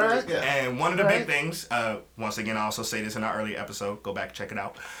fair. That's fair. Yeah. And one of the big things, once again, I also say this in our earlier episode, go back, check it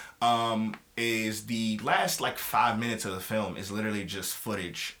out, is the last 5 minutes of the film is literally just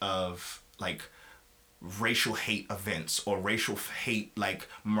footage of racial hate events or racial hate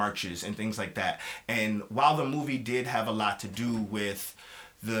marches and things like that. And while the movie did have a lot to do with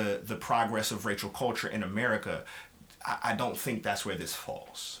the progress of racial culture in America, I don't think that's where this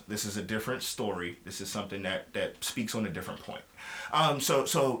falls. This is a different story. This is something that speaks on a different point.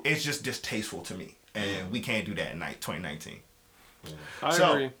 So it's just distasteful to me, and we can't do that in 2019. I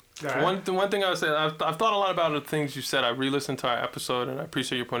agree. Right. One thing I would say, I've thought a lot about the things you said. I re-listened to our episode, and I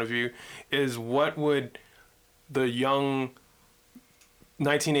appreciate your point of view. Is what would the young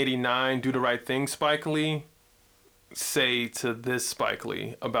 1989 Do the Right Thing Spike Lee say to this Spike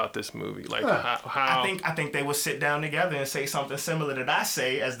Lee about this movie? Like how I think they would sit down together and say something similar that I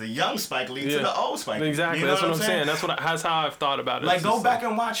say as the young Spike Lee to the old Spike Lee. Exactly. You know that's what I'm saying. That's how I've thought about it. Like go back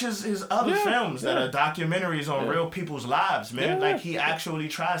and watch his other films that are documentaries on real people's lives, man. Like he actually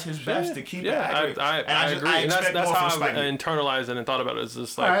tries his best to keep it accurate. I agree. And that's how I've internalized it and thought about it. It's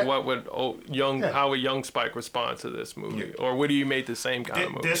just like what would how would young Spike respond to this movie? Or would he make the same kind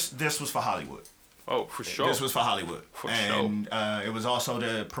of movie? This was for Hollywood. Oh, for sure. This was for Hollywood. And it was also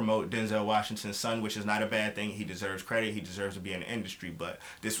to promote Denzel Washington's son, which is not a bad thing. He deserves credit. He deserves to be in the industry. But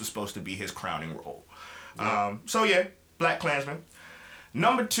this was supposed to be his crowning role. Yeah. Black Klansman.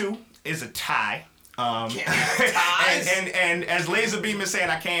 Number 2 is a tie. And as Laserbeam is saying,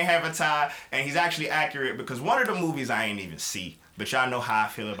 I can't have a tie. And he's actually accurate because one of the movies I ain't even see. But y'all know how I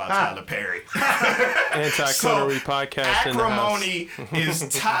feel about Tyler Perry. Anti-coonery podcast in the house. Acrimony is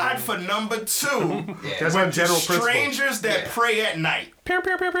tied for number 2. That's my general principle. Strangers That Pray at Night.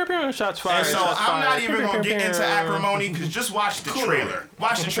 Shots fired. And so I'm not even going to get into acrimony because just watch the trailer.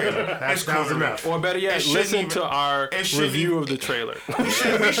 Watch the trailer. It's enough. Or better yet, listen to our review of the trailer. We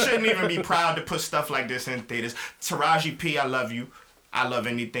shouldn't even be proud to put stuff like this in theaters. Taraji P, I love you. I love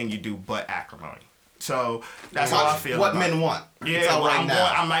anything you do but acrimony. So that's how I feel. What Men Want. Yeah,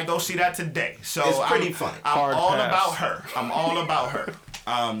 I might go see that today. So it's pretty funny. I'm all about her.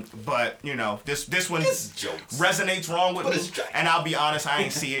 But you know, this one resonates wrong with me, and I'll be honest, I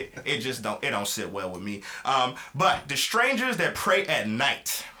ain't see it. It don't sit well with me. But The Strangers That Pray at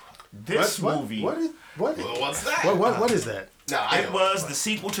Night. This movie. What's that? What is that? No, it was the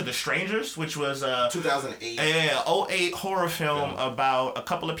sequel to The Strangers, which was 2008. 08 horror film about a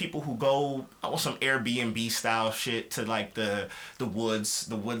couple of people who go on some Airbnb style shit to like the woods,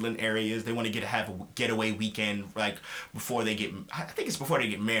 the woodland areas. They want to have a getaway weekend like before they get. I think it's before they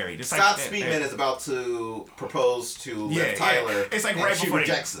get married. It's Scott Speedman is about to propose to Liv Tyler. Yeah. It's like right before she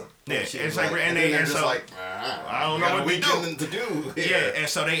rejects him. Yeah, it's like and they're just like, I don't know what to do. Yeah, and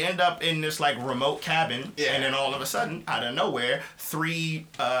so they end up in this like remote cabin, and then all of a sudden, out of nowhere, 3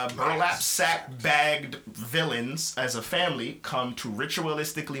 burlap sack bagged villains as a family come to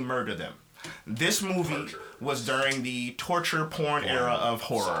ritualistically murder them. This movie was during the torture porn era of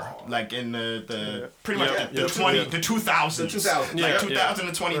horror, like in the pretty much the 2000s. Like 2000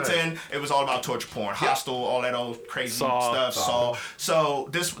 to 2010, it was all about torture porn, Hostel, all that old crazy stuff. Saw. So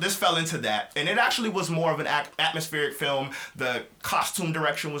this fell into that, and it actually was more of an atmospheric film. The costume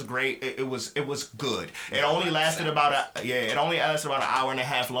direction was great. It was good. It only lasted about an hour and a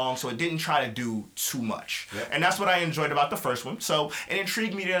half long, so it didn't try to do too much. Yep. And that's what I enjoyed about the first one. So it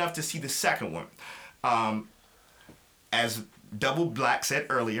intrigued me enough to see the second one. As Double Black said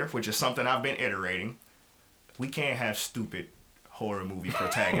earlier, which is something I've been iterating, we can't have stupid horror movie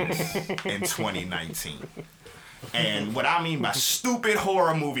protagonists in 2019. And what I mean by stupid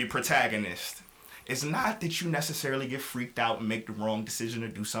horror movie protagonist is not that you necessarily get freaked out and make the wrong decision or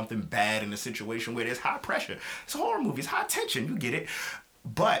do something bad in a situation where there's high pressure. It's a horror movie. It's high tension. You get it.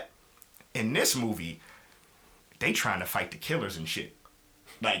 But in this movie, they trying to fight the killers and shit.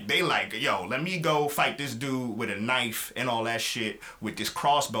 Like, they like, yo, let me go fight this dude with a knife and all that shit with this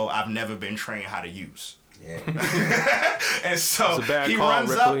crossbow I've never been trained how to use. Yeah. And so he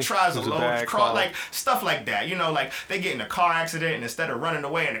runs up, tries to load, like stuff like that. You know, like they get in a car accident and instead of running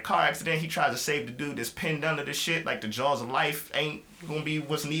away in a car accident, he tries to save the dude that's pinned under the shit. Like the jaws of life ain't gonna be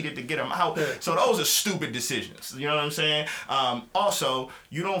what's needed to get him out. So those are stupid decisions. You know what I'm saying? Also,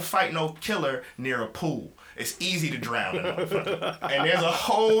 you don't fight no killer near a pool. It's easy to drown in them. And there's a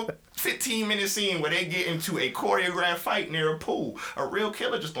whole 15-minute scene where they get into a choreographed fight near a pool. A real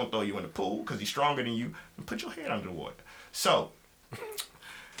killer just gonna throw you in the pool because he's stronger than you and put your head under the water. So,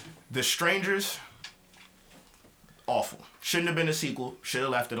 The Strangers, awful. Shouldn't have been a sequel. Should have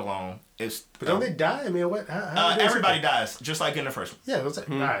left it alone. But don't they die? I mean, what? How everybody dies, just like in the first one. Yeah, that's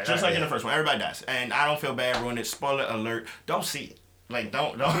in the first one. Everybody dies. And I don't feel bad ruining it. Spoiler alert. Don't see it. Like,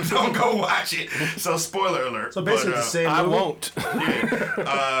 don't go watch it. So, spoiler alert. So, basically, the same movie. I won't.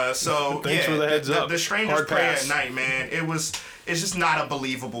 Yeah. So, thanks for the heads up. The Strangers Pray at Night, man. It's just not a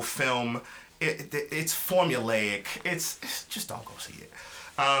believable film. It's formulaic. It's just don't go see it.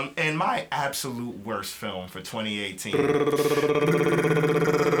 And my absolute worst film for 2018.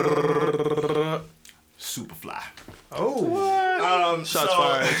 Superfly. Oh. What? Shots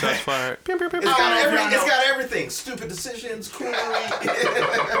fired. It's got everything. Stupid decisions, coonery.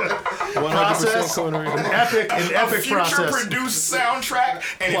 One process, an epic process. Future-produced soundtrack,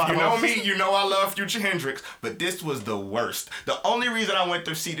 and if you know me, you know I love Future Hendrix, but this was the worst. The only reason I went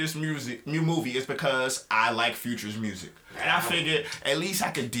to see this new movie is because I like Future's music. And I figured at least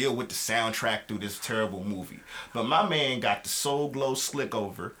I could deal with the soundtrack through this terrible movie. But my man got the Soul Glow slick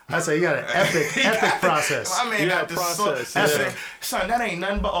over. I say you got an epic process. My man got the process. Son, that ain't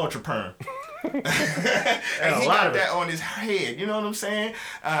nothing but Ultra Perm. And he got that on his head, you know what I'm saying?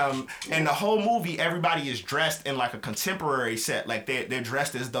 And the whole movie, everybody is dressed in like a contemporary set, like they're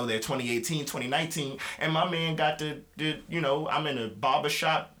dressed as though they're 2018, 2019. And my man got the I'm in a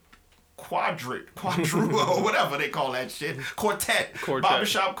barbershop quadru or whatever they call that shit, quartet.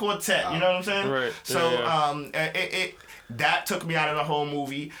 Barbershop quartet. You know what I'm saying? Right. So that took me out of the whole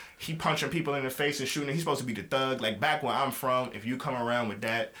movie. He punching people in the face and shooting. He's supposed to be the thug. Like back where I'm from, if you come around with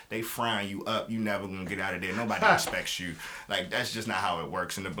that, they frying you up. You never gonna get out of there. Nobody respects you. Like that's just not how it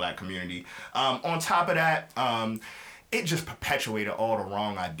works in the black community. On top of that, it just perpetuated all the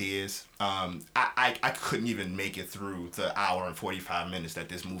wrong ideas. I couldn't even make it through the hour and 45 minutes that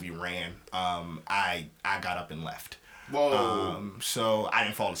this movie ran. I got up and left. Whoa. So I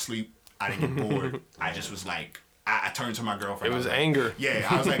didn't fall asleep. I didn't get bored. I just was like, I turned to my girlfriend. It was anger. Yeah,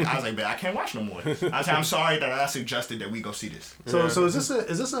 I was like, man, I can't watch no more. I said, I'm sorry that I suggested that we go see this. So is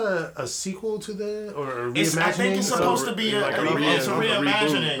this a sequel to the or a reimagining? I think it's supposed to be like a reimagining.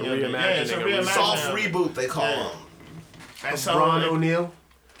 It's a reimagining. Soft reboot, they call them. And so Ron O'Neal.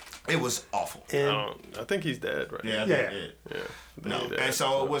 It was awful. I think he's dead, right? Yeah, Yeah. No, and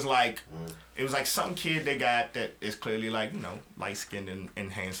so it was like some kid they got that is clearly like, light skinned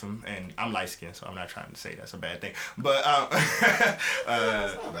and handsome, and I'm light skinned, so I'm not trying to say that's a bad thing. But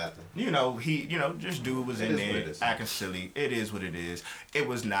it's not a bad thing. He just dude was in there acting silly. It is what it is. It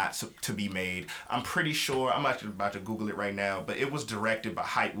was not to be made. I'm pretty sure I'm actually about to Google it right now, but it was directed by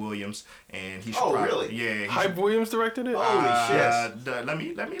Hype Williams, and he should really? Yeah. Hype Williams directed it? Holy shit. Let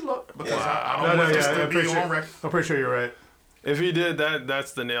me look because I don't want this to be on record. I'm pretty sure you're right. If he did that,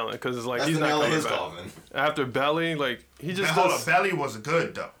 that's the nail because it's like That's he's the not nail in coming his back. coffin. After Belly, like he just Hold does. up, Belly was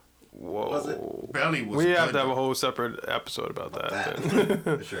good though. Whoa. Was it? Belly was We good. have to have a whole separate episode about that.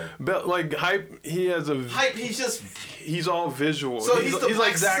 For sure. Like Hype, he has a Hype, he's all visual. So he's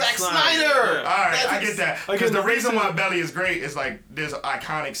like Zack Snyder. Yeah. All right, I get that. Like, Because in the the reason recent- why Belly is great is like there's an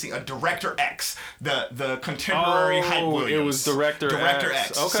iconic scene, a Director X, the contemporary Hype Williams. It was Director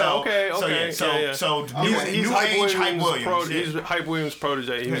X. Okay. So He's new Hype age Hype Williams. Williams. He's Hype Williams'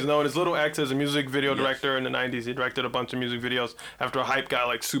 protege. He was known as Little X as a music video director in the 90s. He directed a bunch of music videos after Hype got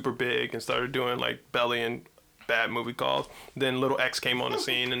like super big and started doing like Belly and bad movie calls. Then Little X came on the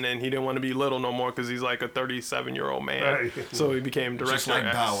scene, and then he didn't want to be little no more because he's like a 37-year-old man. Right. So he became Director Just like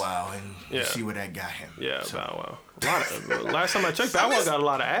X. Bow Wow, and you see where that got him. Yeah, So- Bow Wow. Last time I checked, Bow Wow got a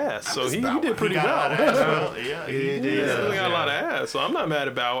lot of ass, so he did pretty He got a lot well. of ass, well. Yeah, he did. He got a lot of ass, so I'm not mad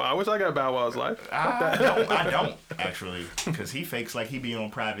at Bow Wow. I wish I got Bow Wow's life. I don't actually, because he fakes like he be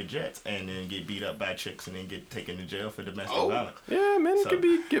on private jets and then get beat up by chicks and then get taken to jail for domestic violence. Yeah, men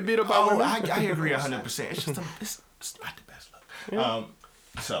can get beat up by women. I agree 100%. It's just it's not the best look. Yeah.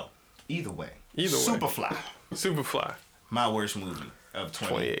 So either way, Superfly. my worst movie of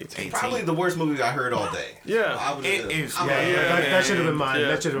 2018. Probably the worst movie I heard all day. Yeah. It is. That should have been mine. Yeah.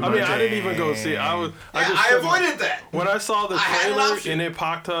 That should have been I mine. mean, I didn't even go see it. I avoided that. When I saw the had an trailer option. and it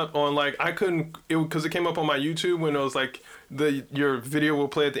popped up on like I couldn't because it came up on my YouTube when it was like your video will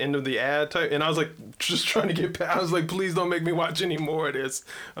play at the end of the ad type, and I was like just trying to get past. I was like, please don't make me watch any more of this.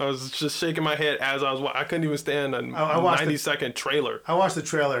 I was just shaking my head as I was. I couldn't even stand a 90-second trailer. I watched the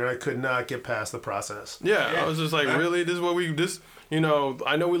trailer and I could not get past the process. Yeah, I was just like, really? This is what we I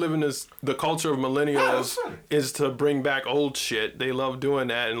know we live in the culture of millennials is to bring back old shit. They love doing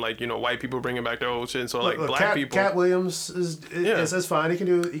that, and like white people bringing back their old shit. And so like black people. Cat Williams is fine. He can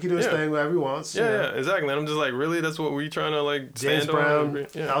do his thing wherever he wants. Yeah, exactly. And I'm just like, really? That's what we trying to like James stand Brown, on?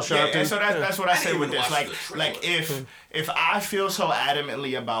 Al Sharpton. And so that's what I say with this. watch Like if I feel so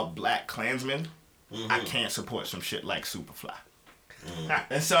adamantly about Black Klansmen, I can't support some shit like Superfly.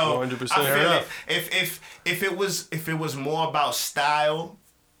 And so 100%. I feel if it was more about style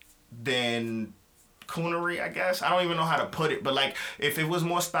than coonery, I guess. I don't even know how to put it, but like if it was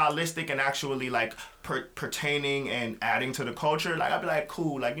more stylistic and actually like pertaining and adding to the culture, like I'd be like,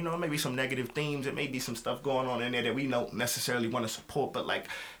 cool, like maybe some negative themes, it may be some stuff going on in there that we don't necessarily want to support, but like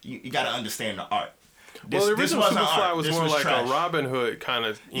you got to understand the art. Well, the original Superfly was more like a Robin Hood kind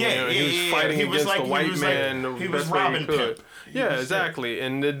of. He was fighting against the white man. He was Robin Hood. Yeah, exactly.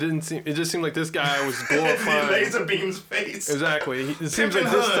 And it just seemed like this guy was glorifying Laser Beam's face. Exactly. It seems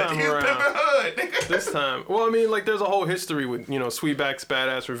like this time around. This time. Well, I mean, like, there's a whole history with, Sweetback's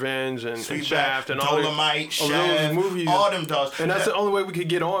Badass Revenge and Shaft and all Dolomite, Shaft, those movies. All them dogs. And that's the only way we could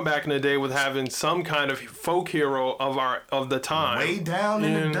get on back in the day, with having some kind of folk hero of the time. Way down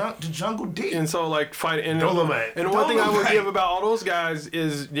in the jungle deep. And so, like, fighting. Dolomite. And one thing I would give about all those guys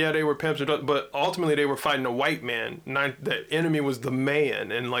is, they were pimps, but ultimately they were fighting a white man. The enemy was the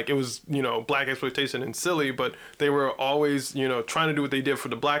man. And, like, it was, black exploitation and silly, but they were always, trying to do what they did for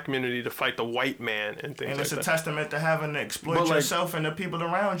the black community to fight the white man and things like that. And it's a testament to having to exploit yourself and the people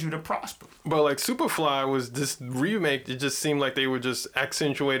around you to prosper. But, like, Superfly was this remake. It just seemed like they were just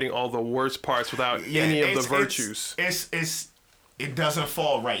accentuating all the worst parts without any of the virtues. It doesn't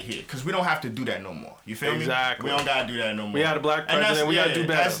fall right here, because we don't have to do that no more. You feel me? Exactly. We don't gotta do that no more. We had a black president. We gotta do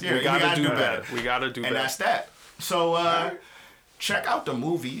better. We gotta do better. We gotta do better. And that's that. So, check out the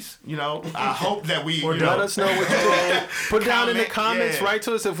movies. I hope that we let us know what you think. Put down in the comments. Write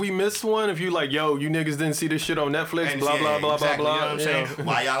to us if we missed one. If you like, yo, you niggas didn't see this shit on Netflix. Blah blah blah blah blah. You know what I'm saying?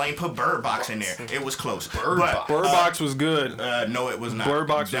 Why y'all ain't put Bird Box in there? It was close. Bird Box was good. No, it was not. Bird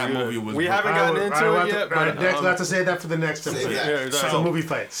Box that was movie good. was. We haven't gotten into it yet. But we'll have to say that for the next episode. Exactly. So movie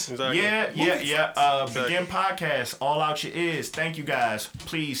fights. Exactly. Yeah. B.E.G.I.N podcast. All out your ears. Thank you guys.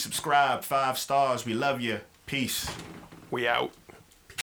 Please subscribe. 5 stars. We love you. Peace. We out.